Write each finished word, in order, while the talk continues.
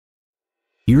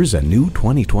Here's a new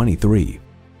 2023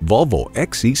 Volvo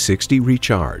XC60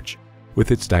 Recharge.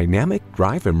 With its dynamic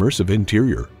drive immersive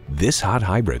interior, this hot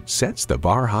hybrid sets the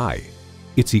bar high.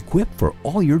 It's equipped for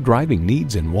all your driving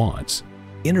needs and wants.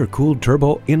 Intercooled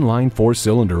turbo inline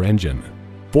 4-cylinder engine,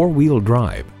 4-wheel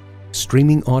drive,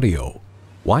 streaming audio,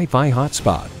 Wi-Fi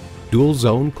hotspot, dual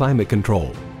zone climate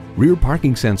control, rear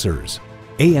parking sensors,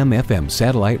 AM/FM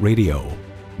satellite radio,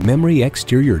 memory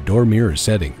exterior door mirror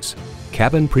settings,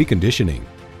 cabin preconditioning,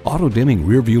 auto-dimming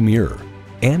rearview mirror,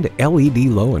 and LED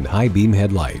low and high beam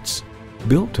headlights.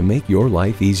 Built to make your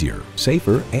life easier,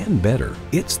 safer, and better,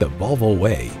 it's the Volvo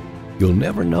way. You'll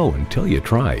never know until you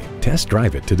try. Test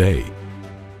drive it today.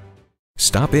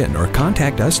 Stop in or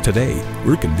contact us today.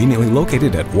 We're conveniently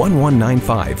located at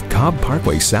 1195 Cobb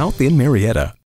Parkway South in Marietta.